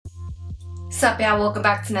Sup y'all, welcome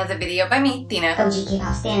back to another video by me, Tina. OG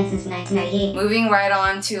K-pop STAN since 1998. Moving right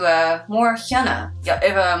on to more HyunA.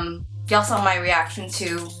 If y'all saw my reaction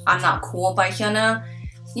to I'm Not Cool by HyunA,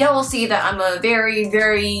 y'all will see that I'm a very,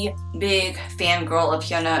 very big fangirl of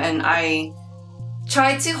HyunA, and I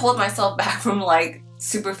tried to hold myself back from like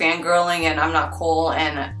super fangirling and I'm Not Cool,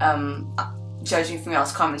 and judging from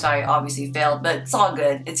y'all's comments I obviously failed, but it's all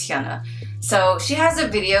good, it's HyunA. So she has a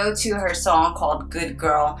video to her song called Good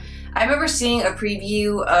Girl. I remember seeing a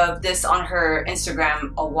preview of this on her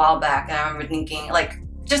Instagram a while back, and I remember thinking, like,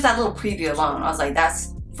 just that little preview alone, I was like,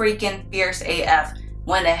 that's freaking fierce AF.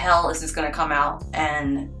 When the hell is this gonna come out?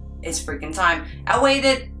 And it's freaking time. I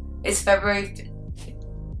waited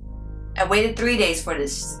 3 days for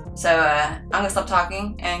this. So I'm gonna stop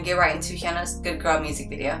talking and get right into HyunA's Good Girl music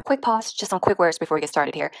video. Quick pause, just some quick words before we get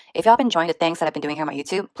started here. If y'all been enjoying the things that I've been doing here on my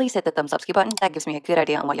YouTube, please hit the thumbs up button. That gives me a good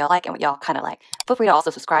idea on what y'all like and what y'all kind of like. Feel free to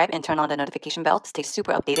also subscribe and turn on the notification bell to stay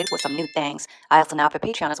super updated with some new things. I also now have a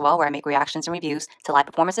Patreon as well, where I make reactions and reviews to live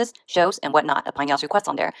performances, shows, and whatnot upon y'all's requests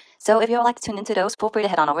on there. So if y'all like to tune into those, feel free to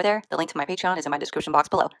head on over there. The link to my Patreon is in my description box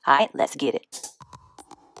below. Alright, let's get it.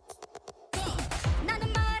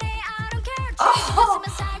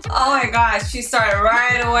 Oh my gosh, she started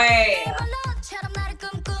right away.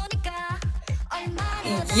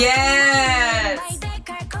 Yes.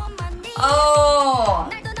 Oh.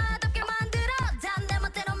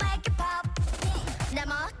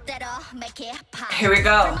 Here we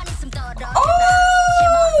go. Oh.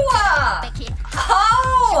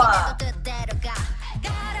 Oh.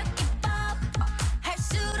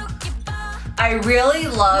 I really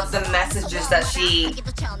love the messages that she...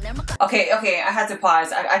 Okay, I had to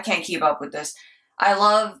pause. I can't keep up with this. I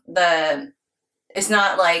love the... It's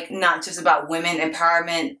not just about women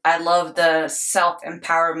empowerment. I love the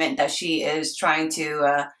self-empowerment that she is trying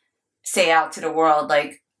to say out to the world.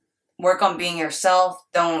 Like, work on being yourself.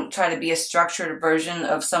 Don't try to be a structured version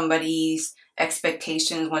of somebody's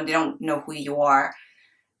expectations when they don't know who you are.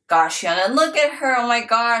 Gosh, HyunA, look at her. Oh my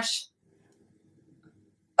gosh.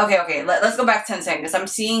 Okay, let's go back 10 seconds. I'm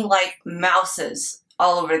seeing like mouses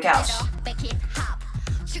all over the couch.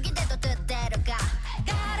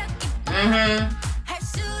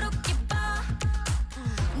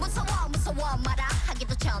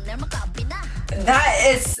 That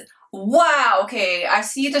is, wow, okay. I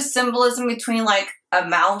see the symbolism between like a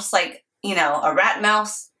mouse, like, you know, a rat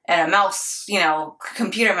mouse, and a mouse, you know,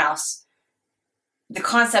 computer mouse. The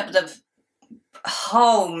concept of,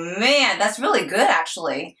 oh man, that's really good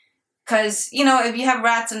actually. Because, you know, if you have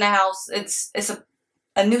rats in the house, it's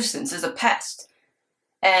a nuisance, it's a pest.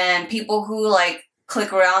 And people who like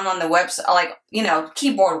click around on the website, like, you know,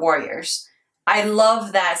 keyboard warriors. I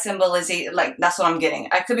love that symbolism. Like, that's what I'm getting.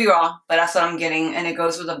 I could be wrong, but that's what I'm getting. And it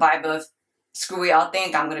goes with the vibe of, screw what y'all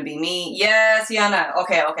think, I'm gonna be me. Yes, HyunA.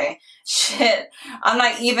 Okay. Shit. I'm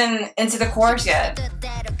not even into the chorus yet.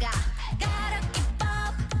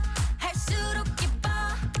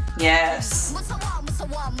 Yes.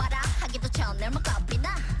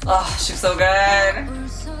 Oh, she's so good.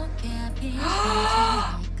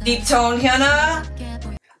 Deep tone HyunA.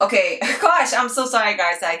 Okay, gosh, I'm so sorry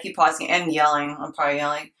guys that I keep pausing and yelling. I'm probably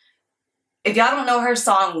yelling. If y'all don't know her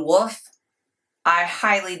song Wolf, I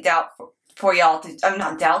highly doubt for y'all to,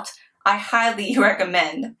 I highly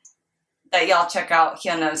recommend that y'all check out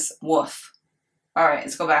HyunA's Wolf. Alright,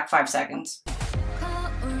 let's go back 5 seconds.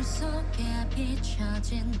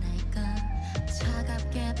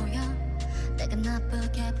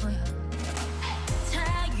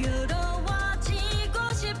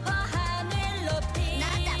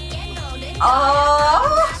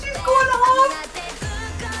 Oh, she's going off.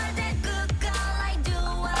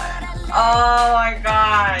 Oh my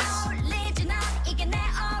gosh.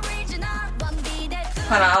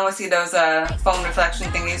 Hold on, I want to see those foam reflection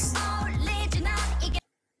thingies.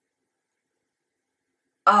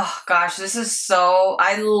 Oh gosh, this is so,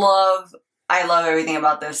 I love everything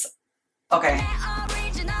about this. Okay.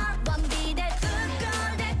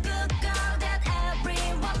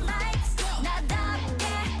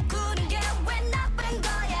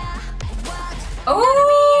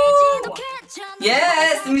 Oh!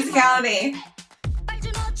 Yes, the musicality.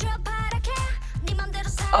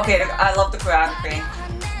 Okay, I love the choreography.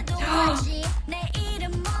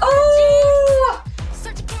 Oh!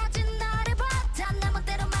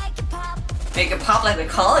 Make it pop like the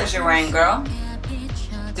colors you're wearing, girl.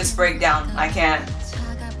 Just break down. I can't.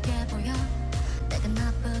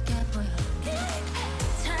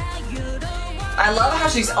 I love how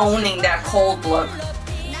she's owning that cold look.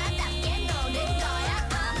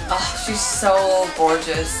 Oh, she's so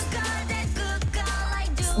gorgeous.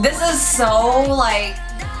 This is so like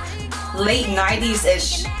late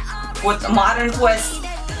 90s-ish with a modern twist.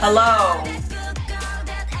 Hello.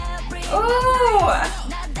 Ooh.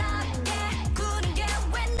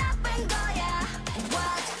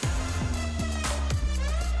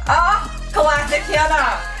 Ah, classic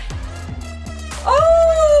HyunA.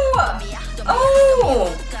 Oh.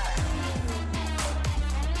 Oh.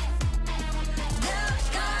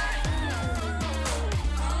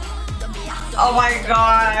 Oh my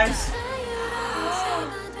gosh.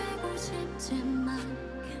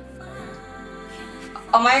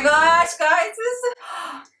 Oh my gosh, guys,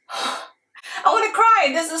 I want to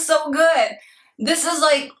cry. This is so good. This is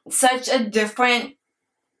like such a different,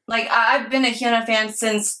 like I've been a HyunA fan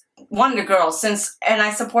since Wonder Girl, and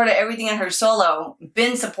I supported everything in her solo,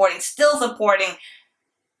 been supporting, still supporting.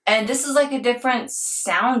 And this is like a different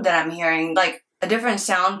sound that I'm hearing, like a different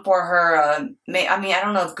sound for her. I mean, I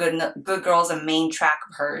don't know if Good Girl is a main track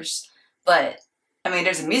of hers, but I mean,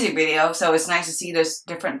 there's a music video, so it's nice to see this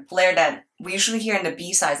different flair that we usually hear in the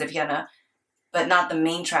B-sides of HyunA, but not the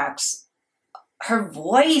main tracks. Her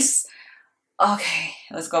voice. Okay,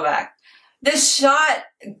 let's go back. This shot,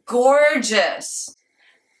 gorgeous.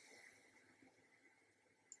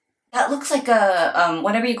 That looks like a,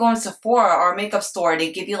 whenever you go in Sephora or a makeup store,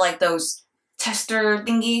 they give you like those tester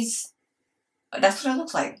thingies. That's what it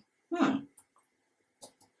looks like.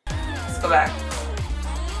 Let's go back.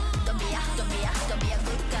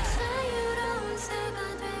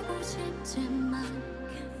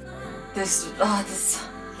 This, oh,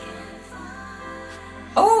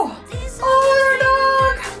 her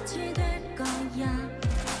dog.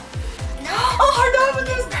 Oh, her dog with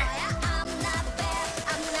this.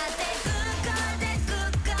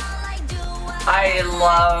 I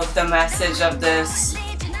love the message of this.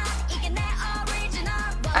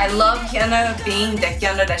 I love HyunA being the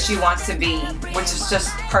HyunA that she wants to be, which is just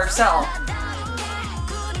herself.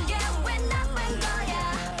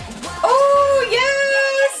 Oh,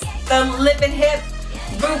 yes! The lip and hip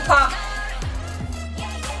boob pop.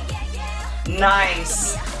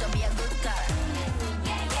 Nice.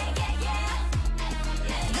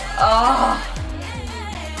 Oh,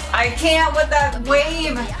 I can't with that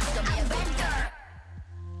wave.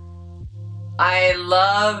 I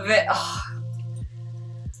love it. Oh,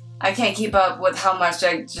 I can't keep up with how much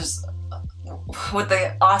with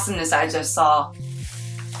the awesomeness I just saw.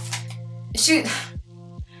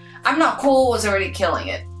 I'm Not Cool was already killing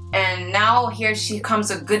it. And now here she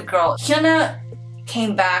comes a Good Girl. HyunA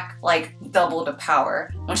came back like double the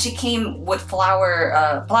power. When she came with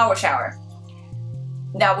Flower Shower,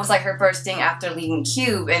 that was like her first thing after leaving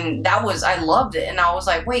Cube, and that was, I loved it. And I was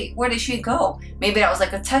like, wait, where did she go? Maybe that was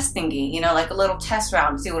like a test thingy, you know, like a little test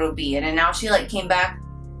round to see what it would be. And then now she like came back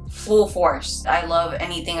full force. I love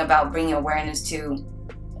anything about bringing awareness to,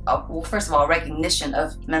 well, first of all, recognition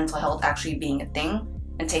of mental health actually being a thing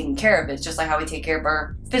and taking care of it, just like how we take care of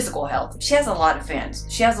our physical health. She has a lot of fans.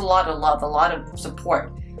 She has a lot of love, a lot of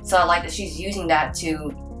support. So I like that she's using that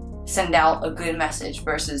to send out a good message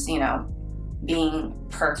versus, you know, being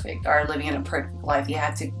perfect or living in a perfect life. You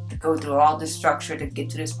have to go through all this structure to get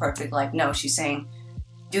to this perfect life. No, she's saying,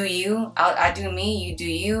 do you, I do me, you do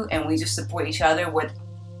you, and we just support each other with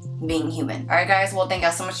being human. Alright guys, well thank you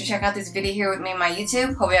guys so much for checking out this video here with me on my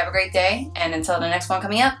YouTube. Hope you have a great day, and until the next one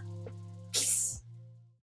coming up,